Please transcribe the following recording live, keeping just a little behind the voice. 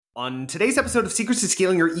On today's episode of Secrets to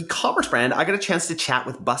Scaling Your E-commerce Brand, I got a chance to chat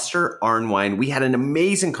with Buster Arnwine. We had an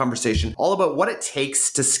amazing conversation all about what it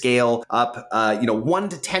takes to scale up, 1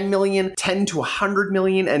 to 10 million, 10 to 100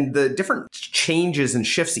 million, and the different changes and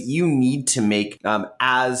shifts that you need to make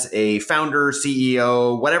as a founder,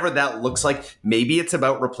 CEO, whatever that looks like. Maybe it's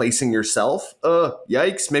about replacing yourself.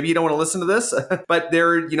 Yikes. Maybe you don't want to listen to this, but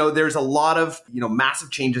there's a lot of,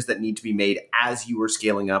 massive changes that need to be made as you are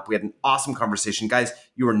scaling up. We had an awesome conversation. Guys,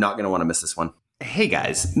 you are not going to want to miss this one. Hey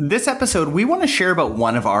guys, this episode, we want to share about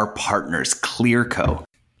one of our partners, Clearco.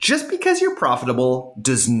 Just because you're profitable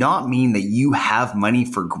does not mean that you have money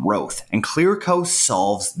for growth, and Clearco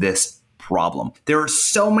solves this problem. There are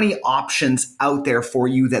so many options out there for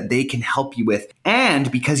you that they can help you with,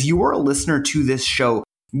 and because you are a listener to this show,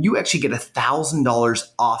 you actually get $1,000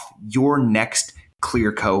 off your next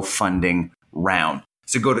Clearco funding round.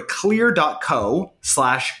 So go to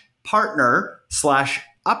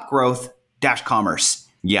clear.co/partner/upgrowth-commerce.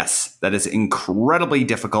 Yes, that is incredibly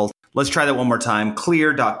difficult. Let's try that one more time.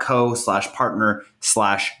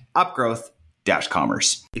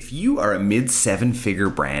 clear.co/partner/upgrowth-commerce. If you are a mid-7-figure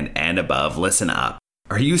brand and above, listen up.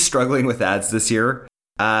 Are you struggling with ads this year?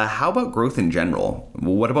 How about growth in general?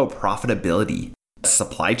 What about profitability?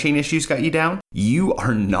 Supply chain issues got you down? You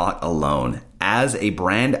are not alone. As a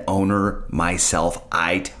brand owner myself,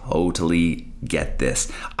 I totally get this.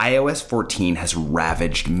 iOS 14 has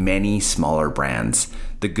ravaged many smaller brands.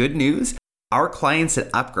 The good news, our clients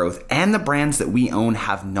at Upgrowth and the brands that we own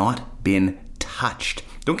have not been touched.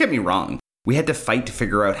 Don't get me wrong. We had to fight to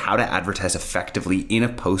figure out how to advertise effectively in a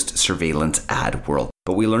post-surveillance ad world.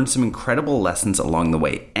 But we learned some incredible lessons along the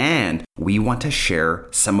way, and we want to share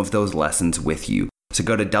some of those lessons with you. So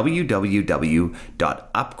go to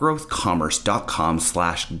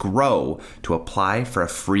www.upgrowthcommerce.com/grow to apply for a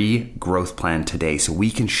free growth plan today so we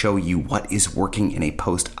can show you what is working in a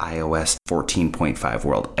post-iOS 14.5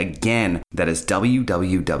 world. Again, that is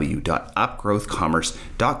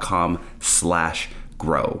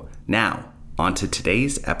www.upgrowthcommerce.com/grow. Now, on to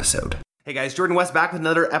today's episode. Hey guys, Jordan West back with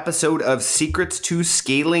another episode of Secrets to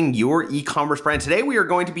Scaling Your E-commerce Brand. Today we are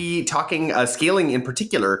going to be talking scaling in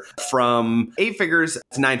particular from 8 figures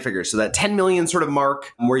to 9 figures. So that 10 million sort of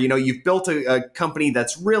mark where, you've built a company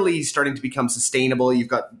that's really starting to become sustainable. You've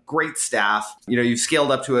got great staff, you've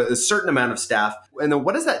scaled up to a certain amount of staff. And then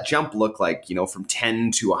what does that jump look like, from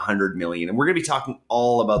 10 to 100 million? And we're going to be talking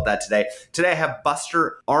all about that today. Today I have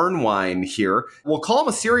Buster Arnwine here. We'll call him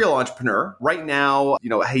a serial entrepreneur. Right now,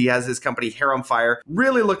 he has his company Hair on Fire.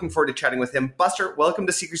 Really looking forward to chatting with him. Buster, welcome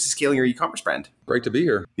to Secrets to Scaling Your E-commerce Brand. Great to be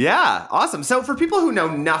here. Yeah, awesome. So for people who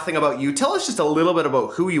know nothing about you, tell us just a little bit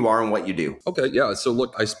about who you are and what you do. Okay, yeah. So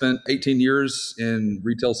look, I spent 18 years in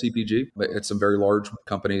retail CPG at some very large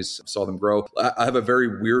companies, saw them grow. I have a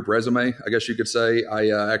very weird resume, I guess you could say. I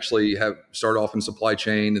actually have started off in supply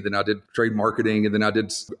chain, and then I did trade marketing, and then I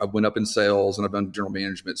went up in sales, and I've done general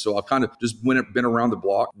management. So I've kind of just been around the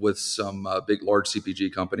block with some big, large CPG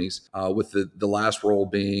companies, with the last role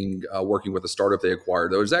being working with a startup they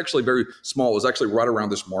acquired. It was actually very small. It was actually right around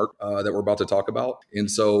this mark that we're about to talk about.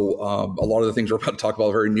 And so a lot of the things we're about to talk about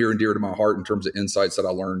are very near and dear to my heart in terms of insights that I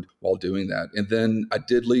learned while doing that. And then I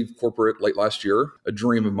did leave corporate late last year, a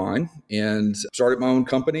dream of mine, and started my own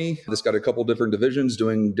company. It's got a couple different divisions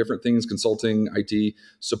doing different things, consulting, IT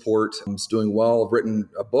support. It's doing well. I've written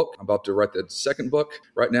a book. I'm about to write the second book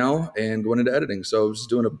right now and going into editing. So I'm just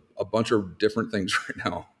doing a bunch of different things right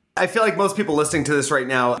now. I feel like most people listening to this right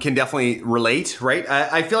now can definitely relate, right?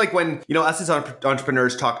 I feel like when, us as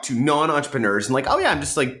entrepreneurs talk to non-entrepreneurs and like, oh yeah, I'm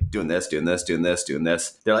just like doing this. They're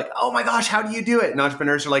like, oh my gosh, how do you do it? And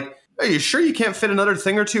entrepreneurs are like, are you sure you can't fit another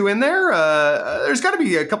thing or two in there? There's got to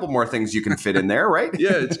be a couple more things you can fit in there, right?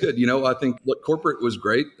 Yeah, it's good. I think corporate was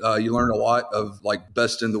great. You learn a lot of like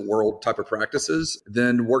best in the world type of practices.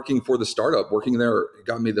 Then working for the startup, working there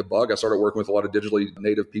got me the bug. I started working with a lot of digitally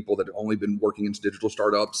native people that had only been working in digital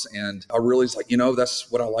startups. And I realized that's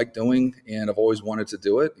what I like doing. And I've always wanted to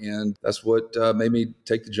do it. And that's what made me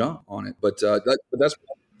take the jump on it. But that's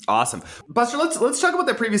Awesome. Buster, let's talk about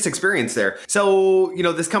that previous experience there. So,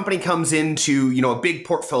 this company comes into, a big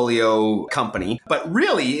portfolio company, but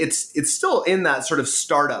really it's still in that sort of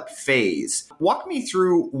startup phase. Walk me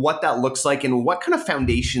through what that looks like and what kind of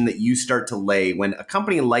foundation that you start to lay when a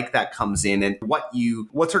company like that comes in, and what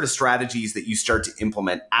sort of strategies that you start to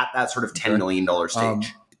implement at that sort of $10 million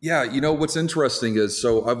stage. Yeah, what's interesting is,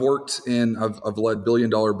 so I've led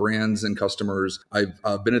billion-dollar brands and customers.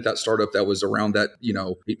 I've been at that startup that was around that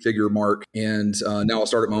 8-figure mark, and now I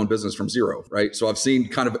started my own business from zero, right? So I've seen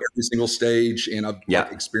kind of every single stage, and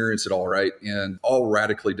I've experienced it all, right? And all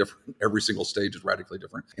radically different. Every single stage is radically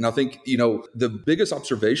different. And I think the biggest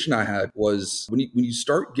observation I had was when you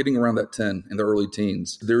start getting around that 10 in the early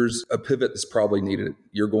teens, there's a pivot that's probably needed.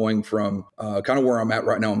 You're going from kind of where I'm at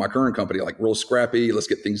right now in my current company, like real scrappy, let's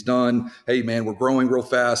get things done. Hey man, we're growing real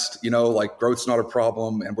fast, like growth's not a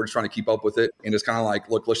problem and we're just trying to keep up with it. And it's kind of like,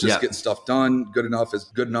 look, let's just get stuff done. Good enough is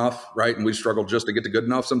good enough, right? And we struggle just to get to good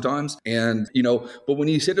enough sometimes. And, but when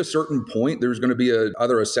you hit a certain point, there's going to be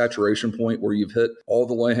either a saturation point where you've hit all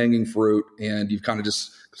the low hanging fruit and you've kind of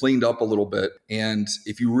just cleaned up a little bit. And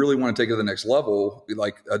if you really want to take it to the next level,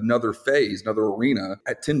 like another phase, another arena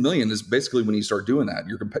at 10 million is basically when you start doing that.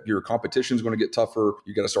 Your competition is going to get tougher.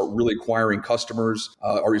 You got to start really acquiring customers,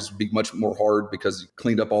 or it's be much more hard because you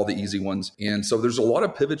cleaned up all the easy ones. And so there's a lot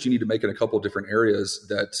of pivots you need to make in a couple of different areas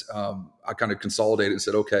that I kind of consolidated and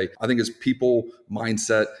said, okay, I think it's people,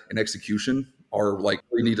 mindset, and execution are like,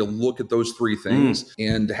 we need to look at those three things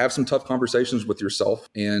and have some tough conversations with yourself.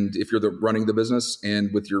 And if you're running the business and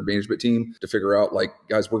with your management team to figure out like,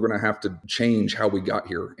 guys, we're going to have to change how we got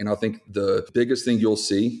here. And I think the biggest thing you'll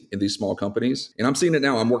see in these small companies, and I'm seeing it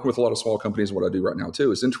now, I'm working with a lot of small companies, what I do right now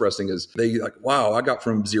too, it's interesting is they like, wow, I got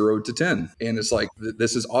from 0 to 10. And it's like,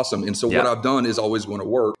 this is awesome. And so what I've done is always going to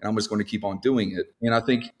work and I'm just going to keep on doing it. And I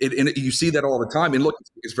think you see that all the time. And look,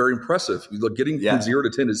 it's very impressive. Look, getting from 0 to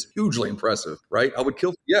 10 is hugely impressive. Right? I would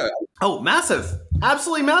kill. Yeah. Oh, massive.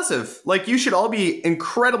 Absolutely massive. Like you should all be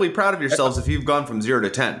incredibly proud of yourselves if you've gone from 0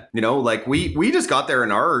 to 10. Like we just got there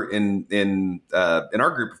in our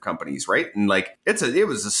group of companies, right? And like it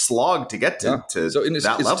was a slog to get to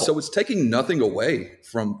that level. So it's taking nothing away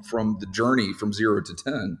from the journey from 0 to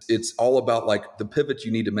 10. It's all about like the pivots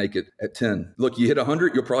you need to make it at 10. Look, you hit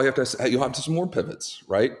 100, you'll have to some more pivots,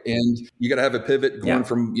 right? And you got to have a pivot going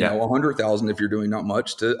from 100,000 if you're doing not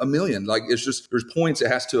much to $1 million. Like it's just there's points it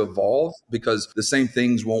has to evolve because the same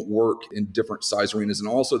things won't work in different size arenas. And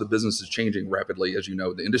also the business is changing rapidly, as you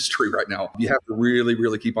know, the industry right now. You have to really,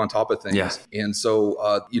 really keep on top of things. Yeah. And so,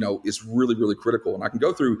 it's really, really critical. And I can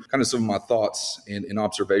go through kind of some of my thoughts and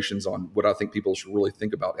observations on what I think people should really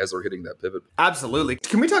think about as they're hitting that pivot. Absolutely.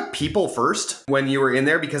 Can we talk people first when you were in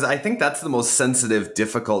there? Because I think that's the most sensitive,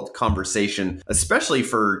 difficult conversation, especially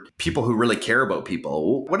for people who really care about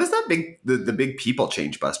people. What is that the big people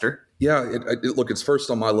change, Buster? Yeah, look, it's first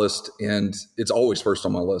on my list, and it's always first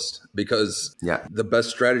on my list because the best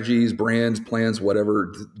strategies, brands, plans,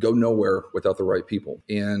 whatever, go nowhere without the right people.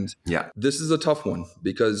 And this is a tough one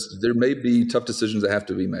because there may be tough decisions that have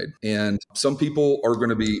to be made. And some people are going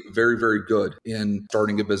to be very, very good in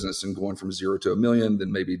starting a business and going from 0 to $1 million,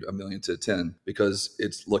 then maybe $1 million to 10 because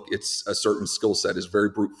it's a certain skill set. It's very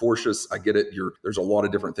brute force. I get it. There's a lot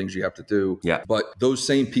of different things you have to do. Yeah. But those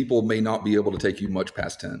same people may not be able to take you much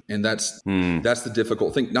past 10. And that's the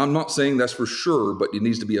difficult thing. Now, I'm not saying that's for sure, but it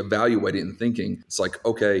needs to be evaluated and thinking. It's like,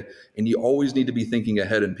 okay, and you always need to be thinking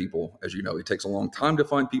ahead in people. As you know, it takes a long time to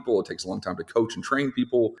find people. It takes a long time to coach and train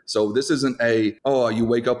people. So this isn't you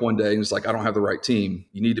wake up one day and it's like, I don't have the right team.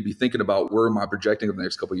 You need to be thinking about where am I projecting in the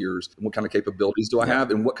next couple of years? And what kind of capabilities do I have?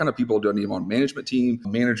 And what kind of people do I need on management team,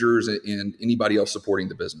 managers, and anybody else supporting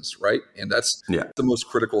the business, right? And that's the most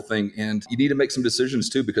critical thing. And you need to make some decisions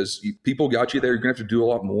too, because people got you there. You're going to have to do a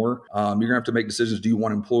lot more. You're going to have to make decisions. Do you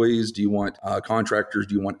want employees? Do you want contractors?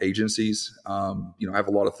 Do you want agencies? I have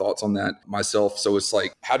a lot of thoughts on that myself. So it's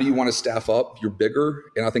like, how do you want to staff up? You're bigger.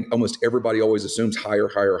 And I think almost everybody always assumes higher.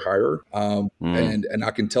 And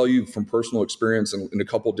I can tell you from personal experience and in a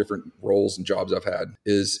couple of different roles and jobs I've had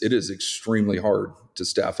it is extremely hard to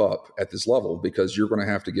staff up at this level because you're going to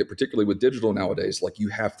have to get, particularly with digital nowadays, like you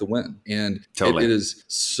have to win. And it is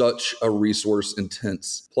such a resource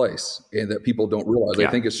intense place and that people don't realize. They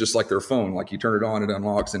think it's just like their phone, like you turn it on, it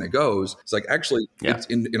unlocks and it goes. It's like, actually, it's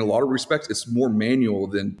in a lot of respects, it's more manual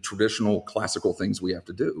than traditional classical things we have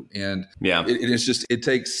to do. And it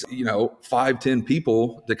takes, 5-10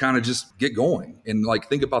 people to kind of just get going and like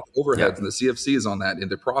think about the overheads and the CFCs on that and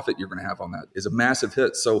the profit you're going to have on that is a massive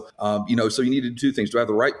hit. So, so you need to do two things. Do I have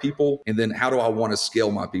the right people? And then how do I want to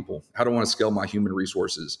scale my people? How do I want to scale my human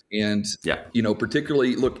resources? And,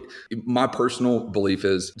 particularly, look, my personal belief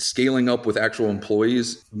is scaling up with actual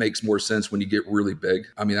employees makes more sense when you get really big.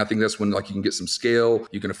 I mean, I think that's when like you can get some scale,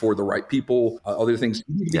 you can afford the right people, other things.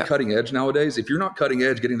 You need to be cutting edge nowadays. If you're not cutting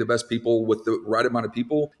edge, getting the best people with the right amount of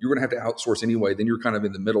people, you're going to have to outsource anyway. Then you're kind of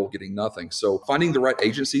in the middle getting nothing. So finding the right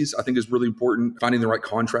agencies, I think is really important. Finding the right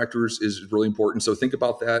contractors is really important. So think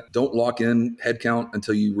about that. Don't lock in headcount account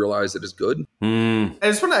until you realize it is good. I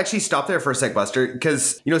just want to actually stop there for a sec, Buster,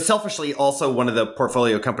 because, selfishly, also one of the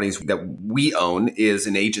portfolio companies that we own is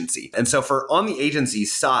an agency. And so on the agency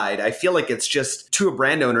side, I feel like it's just, to a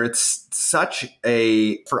brand owner, it's such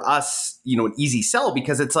for us, an easy sell,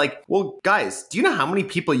 because it's like, well, guys, do you know how many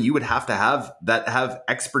people you would have that have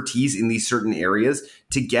expertise in these certain areas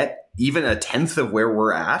to get even a tenth of where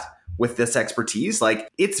we're at with this expertise? Like,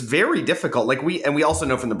 it's very difficult. Like, we also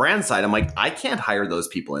know from the brand side, I'm like, I can't hire those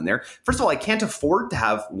people in there. First of all, I can't afford to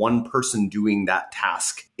have one person doing that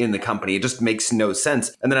task in the company. It just makes no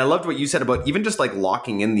sense. And then I loved what you said about even just like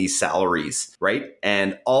locking in these salaries, right?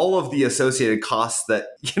 And all of the associated costs that,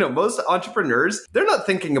 most entrepreneurs, they're not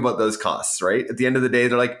thinking about those costs, right? At the end of the day,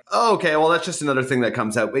 they're like, oh, okay, well, that's just another thing that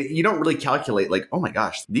comes out. But you don't really calculate like, oh my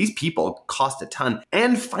gosh, these people cost a ton.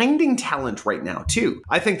 And finding talent right now too.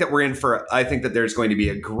 I think that there's going to be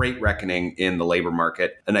a great reckoning in the labor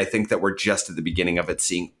market. And I think that we're just at the beginning of it,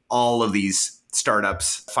 seeing all of these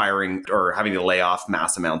startups firing or having to lay off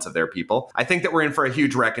mass amounts of their people. I think that we're in for a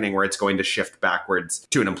huge reckoning where it's going to shift backwards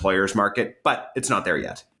to an employer's market, but it's not there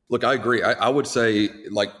yet. Look, I agree. I would say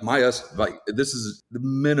this is the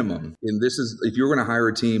minimum. And this is, if you're going to hire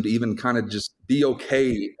a team to even kind of just be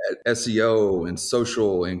okay at SEO and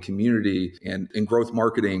social and community and growth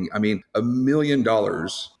marketing, I mean, $1 million,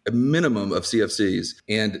 a minimum of CFCs.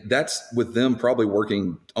 And that's with them probably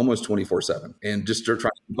working almost 24/7 and just trying to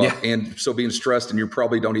keep up. And so being stressed, and you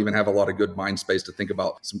probably don't even have a lot of good mind space to think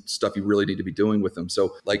about some stuff you really need to be doing with them.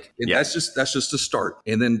 So that's just a start.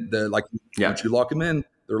 And then once you lock them in,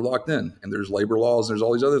 they're locked in, and there's labor laws, and there's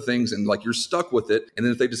all these other things, and like you're stuck with it. And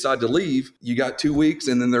then if they decide to leave, you got 2 weeks,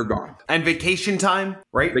 and then they're gone. And vacation time,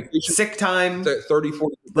 right? Sick time, 30,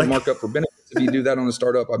 40% markup for benefits. If you do that on a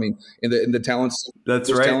startup, I mean, in the talents,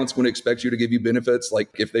 talents wouldn't expect you to give you benefits. Like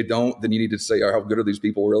if they don't, then you need to say, how good are these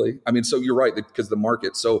people really? I mean, so you're right, because the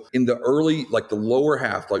market. So in the early, like the lower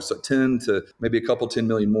half, like so 10 to maybe a couple 10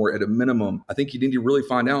 million more at a minimum, I think you need to really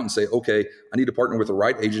find out and say, okay, I need to partner with the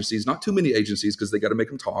right agencies, not too many agencies, because they got to make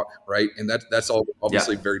them talk, right? And that's all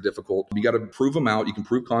obviously very difficult. You got to prove them out. You can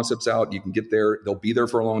prove concepts out. You can get there. They'll be there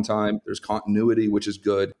for a long time. There's continuity, which is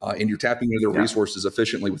good. And you're tapping into their resources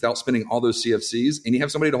efficiently without spending all those CFCs, and you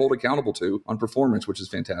have somebody to hold accountable to on performance, which is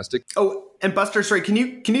fantastic. Oh, and Buster, sorry, can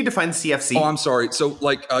you define CFC? Oh, I'm sorry. So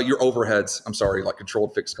like your overheads, I'm sorry, like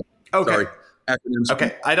controlled fixed costs. Okay. Sorry. Acronyms.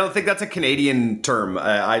 Okay. I don't think that's a Canadian term.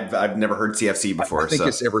 I've never heard CFC before. I think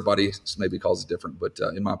it's everybody maybe calls it different, but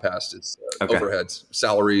in my past, it's overheads,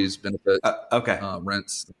 salaries, benefits,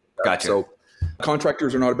 rents. Gotcha. So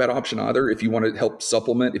contractors are not a bad option either if you want to help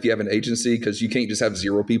supplement, if you have an agency, because you can't just have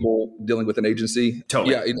 0 people dealing with an agency.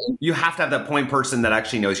 Totally. Yeah, you have to have that point person that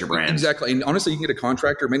actually knows your brand. Exactly. And honestly, you can get a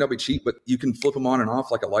contractor. It may not be cheap, but you can flip them on and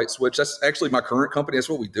off like a light switch. That's actually my current company. That's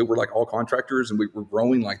what we do. We're like all contractors, and we're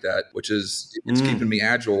growing like that, which is it's keeping me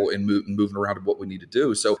agile and moving around to what we need to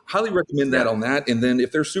do. So highly recommend that on that. And then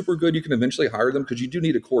if they're super good, you can eventually hire them, because you do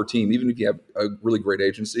need a core team, even if you have a really great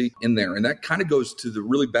agency in there. And that kind of goes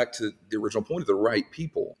to back to the original point of the right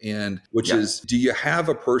people, and which is, do you have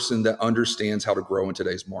a person that understands how to grow in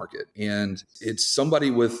today's market? And it's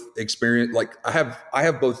somebody with experience. Like I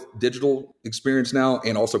have both digital experience now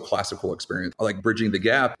and also classical experience, like bridging the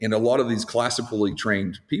gap. And a lot of these classically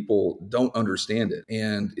trained people don't understand it.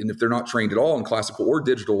 And if they're not trained at all in classical or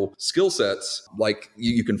digital skill sets, like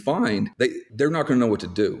you can find, they're not going to know what to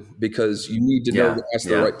do, because you need to know to ask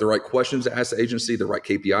the right questions to ask the agency, the right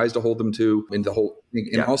KPIs to hold them to, and the whole thing.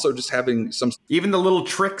 And also just having even the little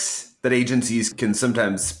tricks that agencies can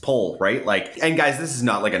sometimes pull, right? Like, and guys, this is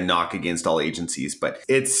not like a knock against all agencies, but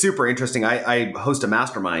it's super interesting. I host a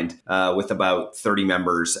mastermind with about 30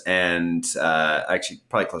 members, and actually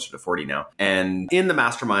probably closer to 40 now. And in the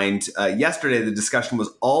mastermind yesterday, the discussion was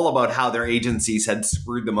all about how their agencies had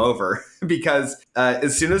screwed them over because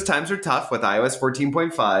as soon as times are tough with iOS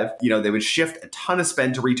 14.5, they would shift a ton of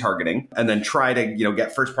spend to retargeting and then try to,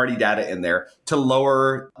 get first party data in there to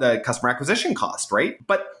lower the customer acquisition cost, right?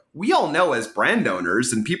 But we all know as brand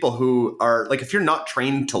owners and people who are like, if you're not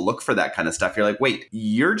trained to look for that kind of stuff, you're like, wait,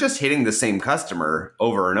 you're just hitting the same customer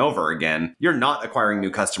over and over again. You're not acquiring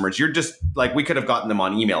new customers. You're just like, we could have gotten them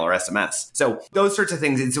on email or SMS. So those sorts of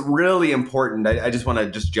things, it's really important. I just want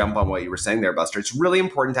to just jump on what you were saying there, Buster. It's really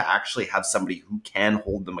important to actually have somebody who can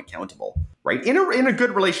hold them accountable, right? In a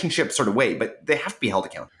good relationship sort of way, but they have to be held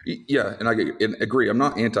accountable. Yeah. And I agree. I'm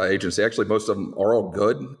not anti-agency. Actually, most of them are all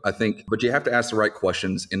good, I think, but you have to ask the right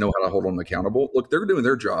questions. And know how to hold them accountable. Look, they're doing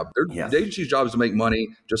their job. The agency's job is to make money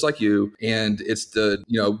just like you. And it's to,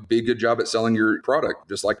 be a good job at selling your product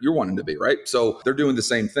just like you're wanting to be, right? So they're doing the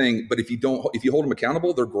same thing. But if you hold them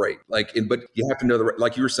accountable, they're great. But you have to know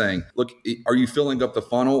like you were saying, look, are you filling up the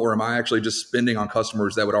funnel, or am I actually just spending on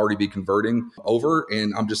customers that would already be converting over?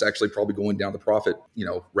 And I'm just actually probably going down the profit,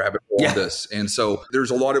 rabbit hole on this. And so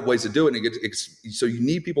there's a lot of ways to do it. And so you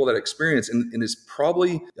need people that experience, and it's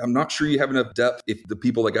probably, I'm not sure you have enough depth if the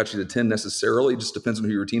people that got you to 10 necessarily, it just depends on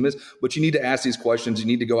who your team is, but you need to ask these questions. You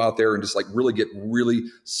need to go out there and just like really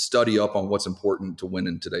study up on what's important to win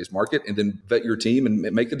in today's market, and then vet your team and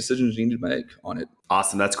make the decisions you need to make on it.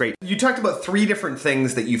 Awesome. That's great. You talked about 3 different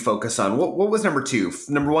things that you focus on. What was number 2?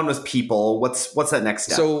 Number 1 was people. What's that next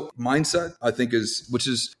step? So mindset, I think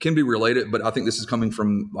can be related, but I think this is coming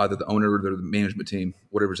from either the owner or the management team,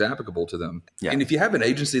 whatever's applicable to them. Yeah. And if you have an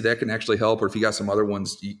agency that can actually help, or if you got some other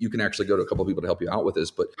ones, you can actually go to a couple of people to help you out with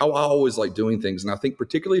this. But how I always like doing things, and I think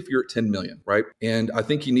particularly if you're at 10 million, right? And I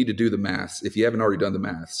think you need to do the maths, if you haven't already done the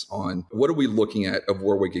maths, on what are we looking at of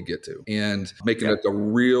where we could get to, and making like a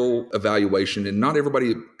real evaluation. And not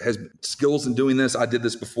everybody has skills in doing this. I did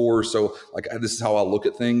this before, so like this is how I look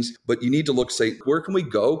at things. But you need to say, where can we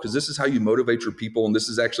go? Because this is how you motivate your people, and this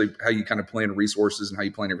is actually how you kind of plan resources and how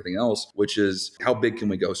you plan everything else, which is how big can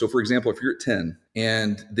we go? So for example, if you're at 10,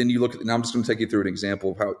 and then you look at, and I'm just going to take you through an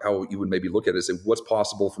example of how you would maybe look at it, say what's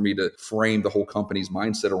possible for me to frame the whole company's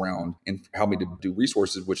mindset around and how me to do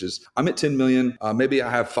resources, which is I'm at 10 million. Maybe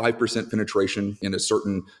I have 5% penetration in a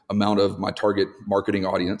certain amount of my target marketing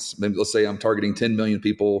audience. Maybe let's say I'm targeting 10 million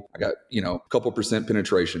people. I got, a couple percent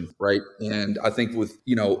penetration, right? And I think with,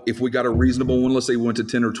 if we got a reasonable one, let's say we went to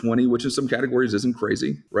 10 or 20, which in some categories isn't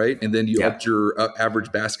crazy, right? And then you upped your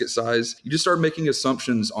average basket size. You just start making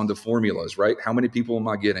assumptions on the formulas, right? How many people am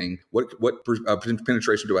I getting? What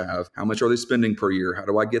penetration do I have? How much are they spending per year? How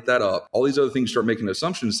do I get that up? All these other things, start making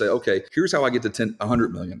assumptions, say, okay, here's how I get to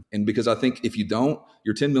 100 million. And because I think if you don't,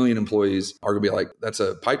 your 10 million employees are going to be like, that's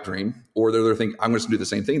a pipe dream. Or they're thinking, I'm going to do the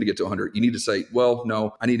same thing to get to 100. You need to say, well,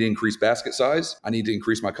 no, I need to increase basket size. I need to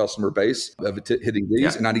increase my customer base of hitting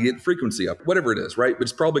these, and I need to get frequency up, whatever it is, right? But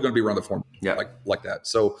it's probably going to be around the formula, like that.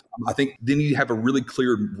 So I think then you have a really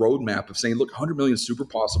clear roadmap of saying, look, 100 million is super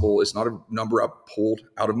possible. It's not a number I pulled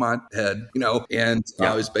out of my head, and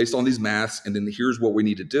it's based on these maths. And then here's what we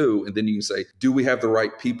need to do. And then you can say, do we have the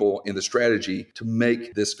right people in the strategy to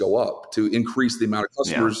make this go up, to increase the amount of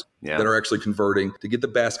customers that are actually converting, to get the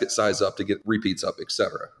basket size up, to get repeats up, et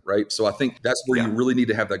cetera, right? So I think that's where you really need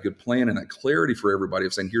to have that good plan and that clarity for everybody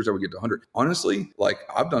of saying, here's how we get to 100. Honestly, like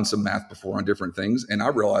I've done some math before on different things, and I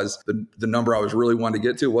realized the number I was really wanting to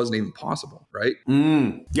get to wasn't even possible, right?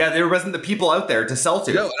 Yeah, there wasn't the people out there to sell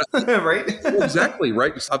to, right? Exactly,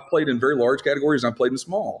 right? I've played in very large categories, and I've played in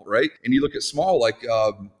small, right? And you look at small, like,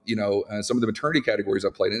 some of the maternity categories I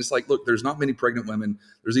played in, it's like, look, there's not many pregnant women.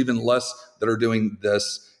 There's even less that are doing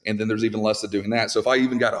this. And then there's even less of doing that. So if I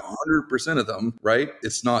even got 100% of them, right,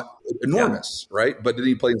 it's not enormous, right? But then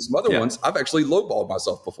you play in some other ones, I've actually lowballed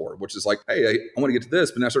myself before, which is like, hey, I want to get to this,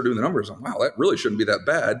 but then I start doing the numbers. I'm like, wow, that really shouldn't be that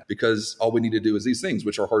bad, because all we need to do is these things,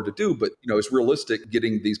 which are hard to do, but it's realistic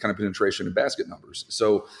getting these kind of penetration and basket numbers.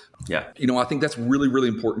 So, I think that's really, really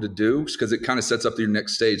important to do, because it kind of sets up your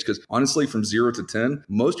next stage. Because honestly, from 0 to 10,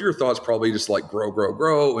 most of your thoughts probably just like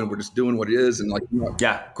grow, and we're just doing what it is. And like,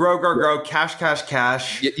 grow, cash.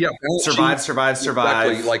 Survive.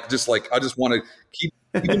 Exactly. I just want to keep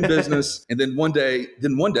in business. And then one day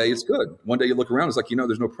it's good. One day you look around, it's like,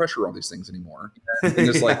 there's no pressure on these things anymore. And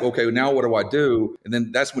it's like, okay, now what do I do? And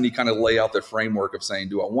then that's when you kind of lay out the framework of saying,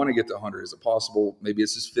 do I want to get to 100? Is it possible? Maybe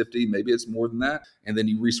it's just 50, maybe it's more than that. And then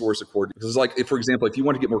you resource accordingly. Because it's like, if, for example, if you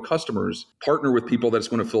want to get more customers, partner with people that's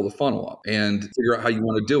going to fill the funnel up and figure out how you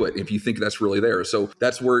want to do it, if you think that's really there. So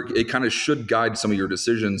that's where it kind of should guide some of your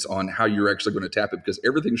decisions on how you're actually going to tap it, because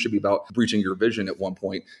everything should be about breaching your vision at one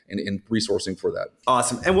point and resourcing for that.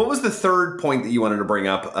 Awesome. And what was the third point that you wanted to bring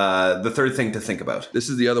up? The third thing to think about? This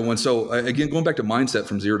is the other one. So again, going back to mindset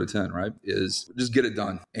from 0 to 10, right, is just get it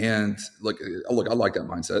done. And look, I like that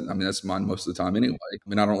mindset. I mean, that's mine most of the time anyway. I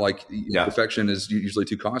mean, I don't like perfection is usually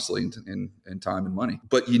too costly in time and money.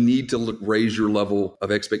 But you need to raise your level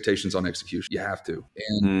of expectations on execution. You have to.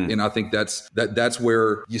 And I think that's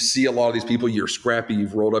where you see a lot of these people. You're scrappy.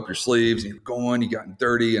 You've rolled up your sleeves and you're going. You gotten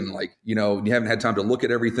dirty, and you haven't had time to look at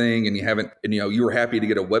everything, and you were happy happy to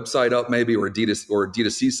get a website up maybe, or a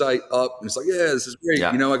D2C site up. And it's like, yeah, this is great.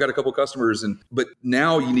 Yeah. I got a couple customers, but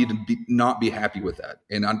now you need to not be happy with that.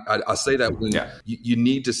 And I say that when you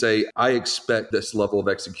need to say, I expect this level of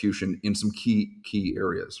execution in some key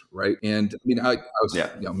areas, right? And I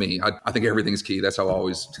think everything's key. That's how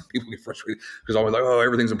people get frustrated, because always like, oh,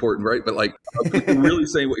 everything's important, right? But like people really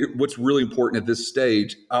saying what's really important at this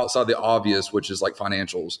stage, outside the obvious, which is like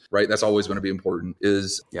financials, right? That's always going to be important.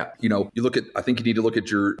 Is I think you need to look at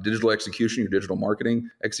your digital execution, your digital marketing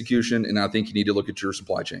execution, and I think you need to look at your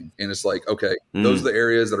supply chain. And it's like, okay, those are the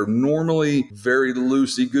areas that are normally very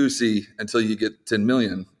loosey-goosey until you get 10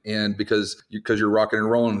 million. And because you're rocking and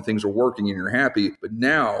rolling and things are working and you're happy, but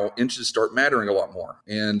now inches start mattering a lot more.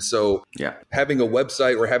 And so having a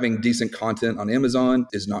website or having decent content on Amazon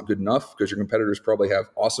is not good enough, because your competitors probably have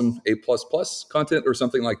awesome A++ content or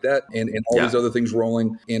something like that, and all these other things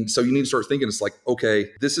rolling. And so you need to start thinking, it's like, okay,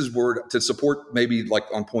 this is where to support, maybe like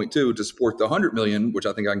on point 2, to support the 100 million, which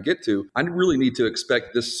I think I can get to, I really need to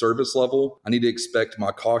expect this service level. I need to expect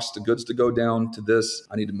my cost of goods to go down to this.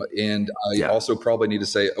 I also probably need to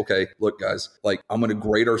say, okay, look, guys, like I'm going to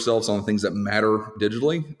grade ourselves on things that matter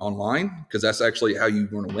digitally online, because that's actually how you're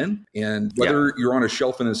going to win. And whether you're on a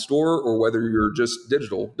shelf in a store or whether you're just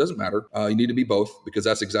digital, doesn't matter. You need to be both, because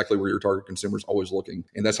that's exactly where your target consumer is always looking.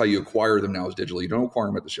 And that's how you acquire them now, is digitally. You don't acquire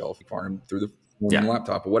them at the shelf. You acquire them through the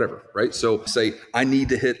laptop or whatever, right? So say, I need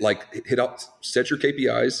to hit up, set your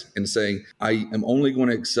KPIs and saying, I am only going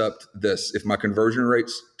to accept this if my conversion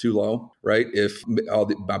rate's too low, right? If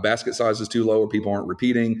my basket size is too low, or people aren't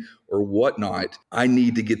repeating or whatnot, I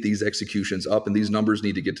need to get these executions up, and these numbers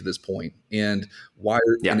need to get to this point. And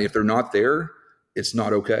and if they're not there, it's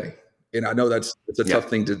not okay. And I know it's a tough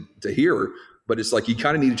thing to hear, but it's like, you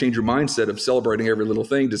kind of need to change your mindset of celebrating every little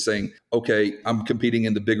thing to saying, okay, I'm competing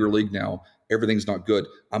in the bigger league now. Everything's not good.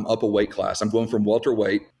 I'm up a weight class. I'm going from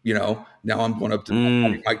welterweight, now I'm going up to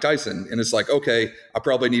Mike Tyson. And it's like, okay, I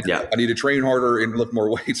probably need to train harder and lift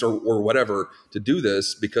more weights or whatever to do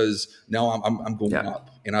this, because now I'm going up.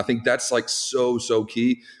 And I think that's like so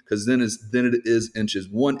key, because then it is inches.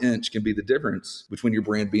 1 inch can be the difference between your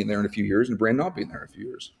brand being there in a few years and brand not being there in a few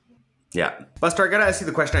years. Yeah. Buster, I got to ask you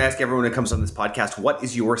the question I ask everyone who comes on this podcast. What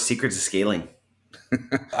is your secret to scaling?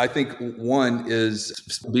 I think one is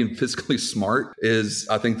being fiscally smart.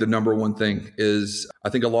 I think the number one thing is, I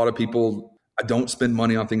think a lot of people, I don't spend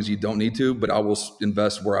money on things you don't need to, but I will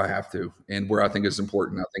invest where I have to and where I think is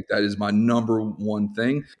important. I think that is my number one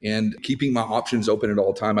thing. And keeping my options open at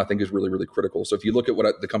all time, I think, is really, really critical. So if you look at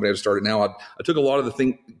the company I started now, I took a lot of the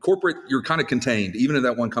thing, corporate, you're kind of contained. Even in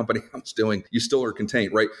that one company I was doing, you still are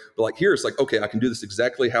contained, right? But like here, it's like, okay, I can do this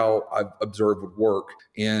exactly how I've observed would work.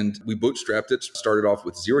 And we bootstrapped it, started off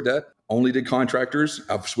with zero debt. Only did contractors.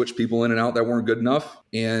 I've switched people in and out that weren't good enough.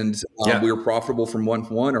 And we were profitable from one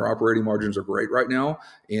to one. Our operating margins are great right now.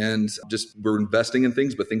 And just we're investing in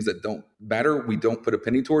things, but things that don't matter, we don't put a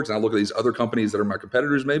penny towards. And I look at these other companies that are my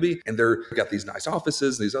competitors maybe, and they've got these nice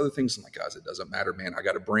offices and these other things. I'm like, guys, it doesn't matter, man. I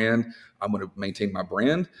got a brand. I'm going to maintain my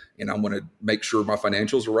brand, and I'm going to make sure my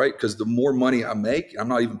financials are right, because the more money I make, I'm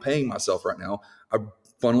not even paying myself right now, I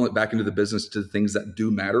funnel it back into the business to the things that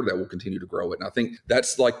do matter, that will continue to grow it. And I think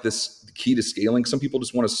that's like this key to scaling. Some people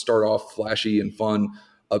just want to start off flashy and fun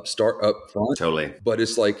up front. Totally. But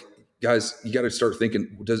it's like, guys, you got to start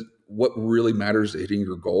thinking, what really matters to hitting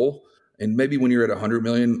your goal? And maybe when you're at 100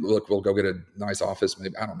 million, look, we'll go get a nice office.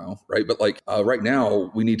 Maybe, I don't know. Right. But like right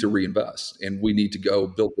now we need to reinvest, and we need to go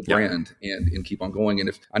build the brand and keep on going. And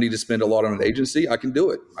if I need to spend a lot on an agency, I can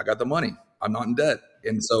do it. I got the money. I'm not in debt.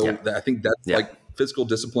 And so I think that's like, fiscal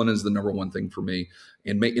discipline is the number one thing for me.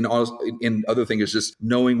 And other thing is just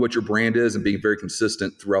knowing what your brand is and being very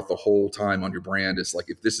consistent throughout the whole time on your brand. It's like,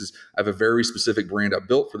 I have a very specific brand I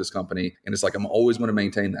built for this company, and it's like, I'm always going to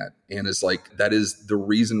maintain that. And it's like, that is the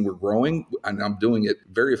reason we're growing, and I'm doing it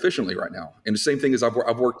very efficiently right now. And the same thing is I've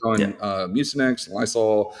worked on Mucinex,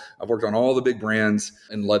 Lysol. I've worked on all the big brands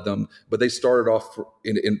and led them, but they started off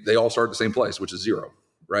they all start at the same place, which is zero.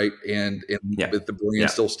 Right. And the brand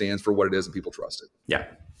still stands for what it is, and people trust it. Yeah.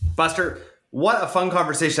 Buster, what a fun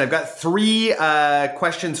conversation. I've got 3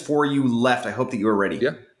 questions for you left. I hope that you are ready.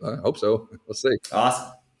 Yeah, I hope so. Let's see.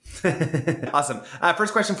 Awesome. Awesome.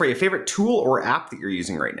 First question for you. Favorite tool or app that you're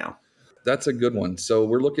using right now? That's a good one. So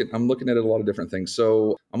I'm looking at a lot of different things.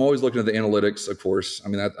 So I'm always looking at the analytics, of course. I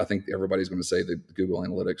mean, I think everybody's going to say the Google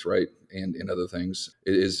Analytics, right? And other things.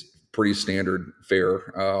 It is pretty standard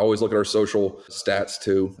fare. I always look at our social stats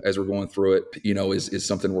too, as we're going through it, is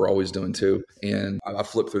something we're always doing too. And I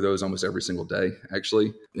flip through those almost every single day,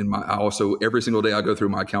 actually. Every single day I go through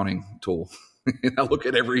my accounting tool. And I look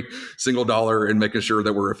at every single dollar and making sure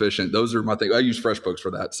that we're efficient. Those are my things. I use FreshBooks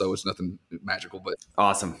for that, so it's nothing magical. But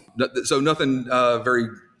Awesome. so nothing very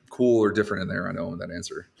cool or different in there. I know in that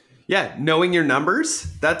answer. Yeah, knowing your numbers,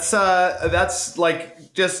 that's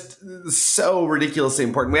like just so ridiculously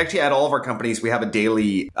important. We actually, at all of our companies, we have a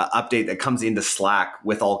daily update that comes into Slack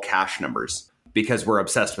with all cash numbers because we're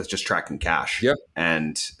obsessed with just tracking cash. Yeah.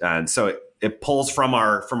 And so it pulls from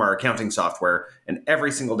our accounting software, and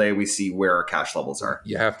every single day we see where our cash levels are.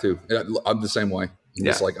 You have to. I'm the same way.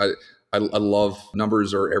 Yeah. It's like I love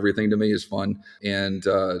numbers, or everything to me is fun. And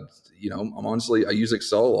I'm honestly, I use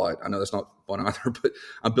Excel a lot. I know that's not fun either, but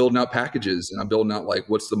I'm building out packages, and I'm building out like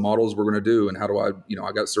what's the models we're going to do, and how do I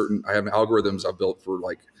have algorithms I've built for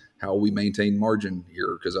like how we maintain margin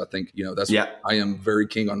here, because I think that's I am very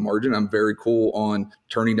king on margin. I'm very cool on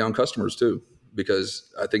turning down customers too,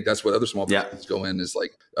 because I think that's what other small businesses go in is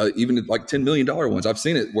like even like $10 million ones. I've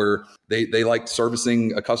seen it where they like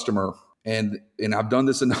servicing a customer. And I've done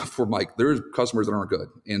this enough where like there's customers that aren't good.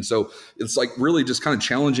 And so it's like really just kind of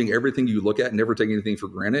challenging everything you look at, never taking anything for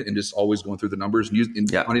granted, and just always going through the numbers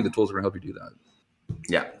and finding the tools that are going to help you do that.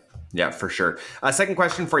 Yeah. Yeah, for sure. Second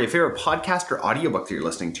question for you. Favorite podcast or audiobook that you're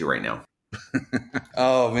listening to right now?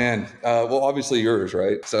 Oh, man. Well, obviously yours,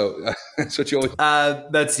 right? So that's what you always...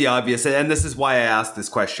 That's the obvious. And this is why I asked this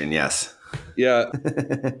question. Yes. Yeah.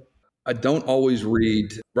 I don't always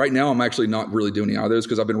read. Right now, I'm actually not really doing any of those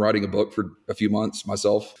because I've been writing a book for a few months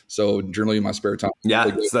myself. So generally in my spare time. Yeah,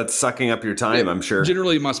 so that's sucking up your time, I'm sure.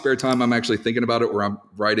 Generally in my spare time, I'm actually thinking about it where I'm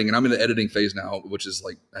writing, and I'm in the editing phase now, which is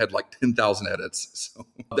like, I had like 10,000 edits. So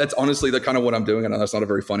that's honestly the kind of what I'm doing. I know that's not a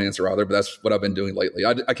very fun answer either, but that's what I've been doing lately.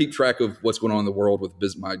 I keep track of what's going on in the world with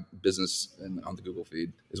my business and on the Google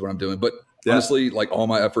feed is what I'm doing. But honestly, like all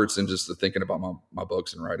my efforts and just the thinking about my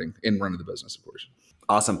books and writing and running the business, of course.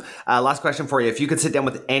 Awesome. Last question for you. If you could sit down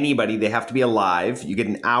with anybody, they have to be alive. You get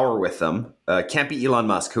an hour with them. Can't be Elon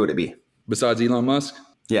Musk. Who would it be? Besides Elon Musk?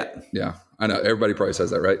 Yeah. Yeah. I know everybody probably says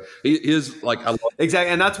that, right? He is like, I love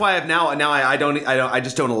exactly. And that's why I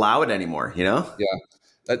just don't allow it anymore, Yeah.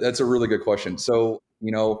 That's a really good question. So,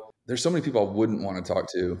 there's so many people I wouldn't want to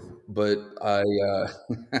talk to, but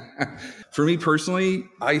for me personally,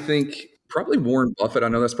 I think probably Warren Buffett. I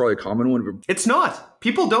know that's probably a common one. It's not.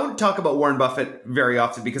 People don't talk about Warren Buffett very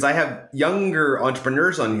often because I have younger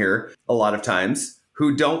entrepreneurs on here a lot of times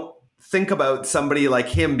who don't think about somebody like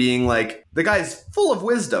him being like, the guy's full of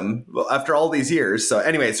wisdom after all these years. So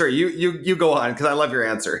anyway, sorry, you go on because I love your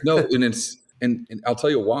answer. No, and I'll tell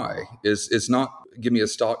you why. It's not give me a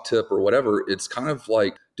stock tip or whatever. It's kind of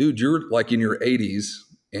like, dude, you're like in your 80s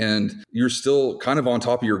and you're still kind of on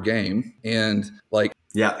top of your game, and like,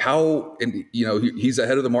 how, and he's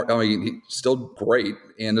ahead of the market. I mean, he's still great.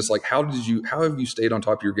 And it's like, how have you stayed on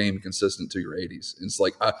top of your game consistent to your 80s? And it's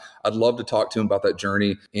like, I'd love to talk to him about that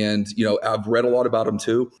journey. And, I've read a lot about him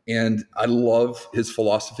too. And I love his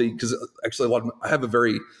philosophy because actually I have a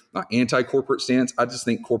very not anti-corporate stance. I just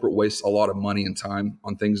think corporate wastes a lot of money and time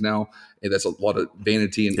on things now. And that's a lot of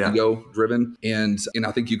vanity and ego driven. And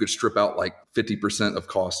I think you could strip out like 50% of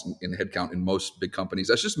costs in headcount in most big companies.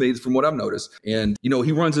 That's just me from what I've noticed. And,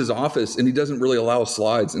 he runs his office and he doesn't really allow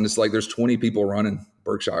slides. And it's like, there's 20 people running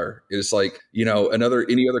Berkshire. It's like, any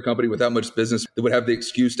other company with that much business that would have the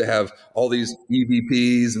excuse to have all these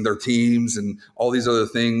EVPs and their teams and all these other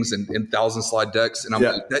things and 1,000 slide decks. And I'm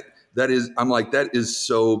like, that is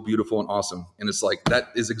so beautiful and awesome. And it's like, that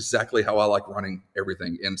is exactly how I like running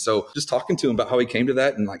everything. And so just talking to him about how he came to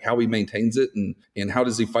that and like how he maintains it and how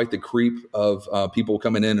does he fight the creep of people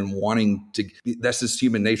coming in and wanting to, that's just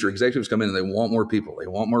human nature. Executives come in and they want more people. They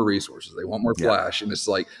want more resources. They want more flash. And it's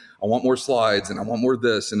like, I want more slides and I want more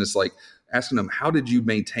this. And it's like asking them, how did you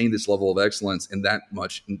maintain this level of excellence and that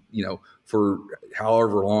much, for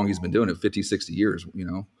however long he's been doing it, 50, 60 years,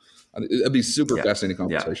 It'd be super fascinating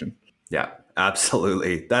conversation. Yeah,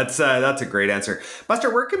 absolutely. That's a great answer.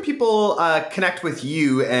 Buster, where can people connect with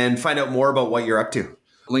you and find out more about what you're up to?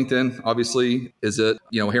 LinkedIn, obviously, is it.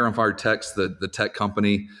 Hair on Fire Tech's the tech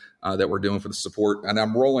company that we're doing for the support. And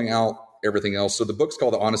I'm rolling out everything else. So the book's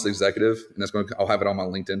called The Honest Executive, and I'll have it on my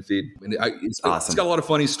LinkedIn feed. And awesome. It's got a lot of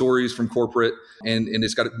funny stories from corporate, and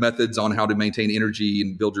it's got methods on how to maintain energy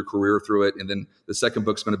and build your career through it. And then the second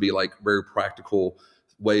book's going to be like very practical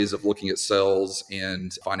ways of looking at sales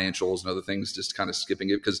and financials and other things, just kind of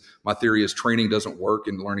skipping it. Because my theory is training doesn't work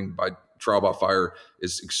and learning by trial by fire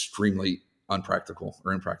is extremely unpractical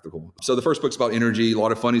or impractical. So the first book's about energy, a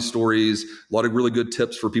lot of funny stories, a lot of really good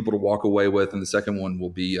tips for people to walk away with. And the second one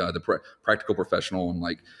will be the practical professional, and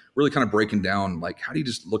like really kind of breaking down, like, how do you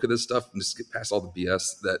just look at this stuff and just get past all the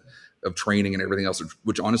BS of training and everything else,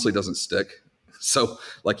 which honestly doesn't stick. So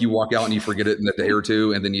like you walk out and you forget it in a day or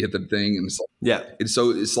two, and then you hit the thing, and it's like, Yeah.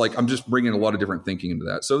 it's like I'm just bringing a lot of different thinking into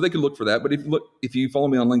that. So they can look for that. But if you follow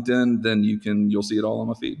me on LinkedIn, then you'll see it all on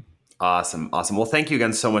my feed. Awesome. Well, thank you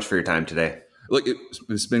again so much for your time today. Look,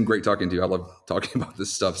 it's been great talking to you. I love talking about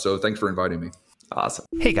this stuff. So thanks for inviting me. Awesome.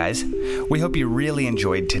 Hey guys, we hope you really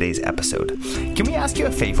enjoyed today's episode. Can we ask you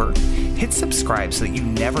a favor? Hit subscribe so that you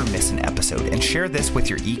never miss an episode, and share this with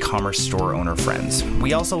your e-commerce store owner friends.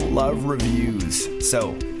 We also love reviews.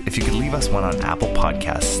 So if you could leave us one on Apple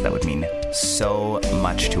Podcasts, that would mean so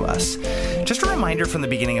much to us. Just a reminder from the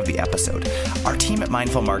beginning of the episode, our team at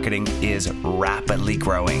Mindful Marketing is rapidly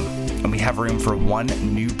growing, and we have room for one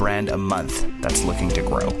new brand a month that's looking to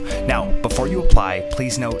grow. Now, before you apply,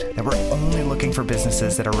 please note that we're only looking for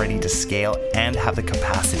businesses that are ready to scale and have the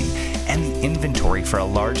capacity and the inventory for a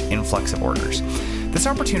large influx of orders. This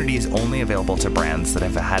opportunity is only available to brands that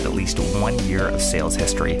have had at least 1 year of sales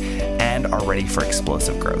history and are ready for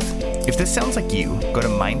explosive growth. If this sounds like you, go to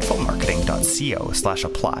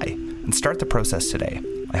mindfulmarketing.co/apply and start the process today.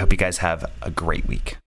 I hope you guys have a great week.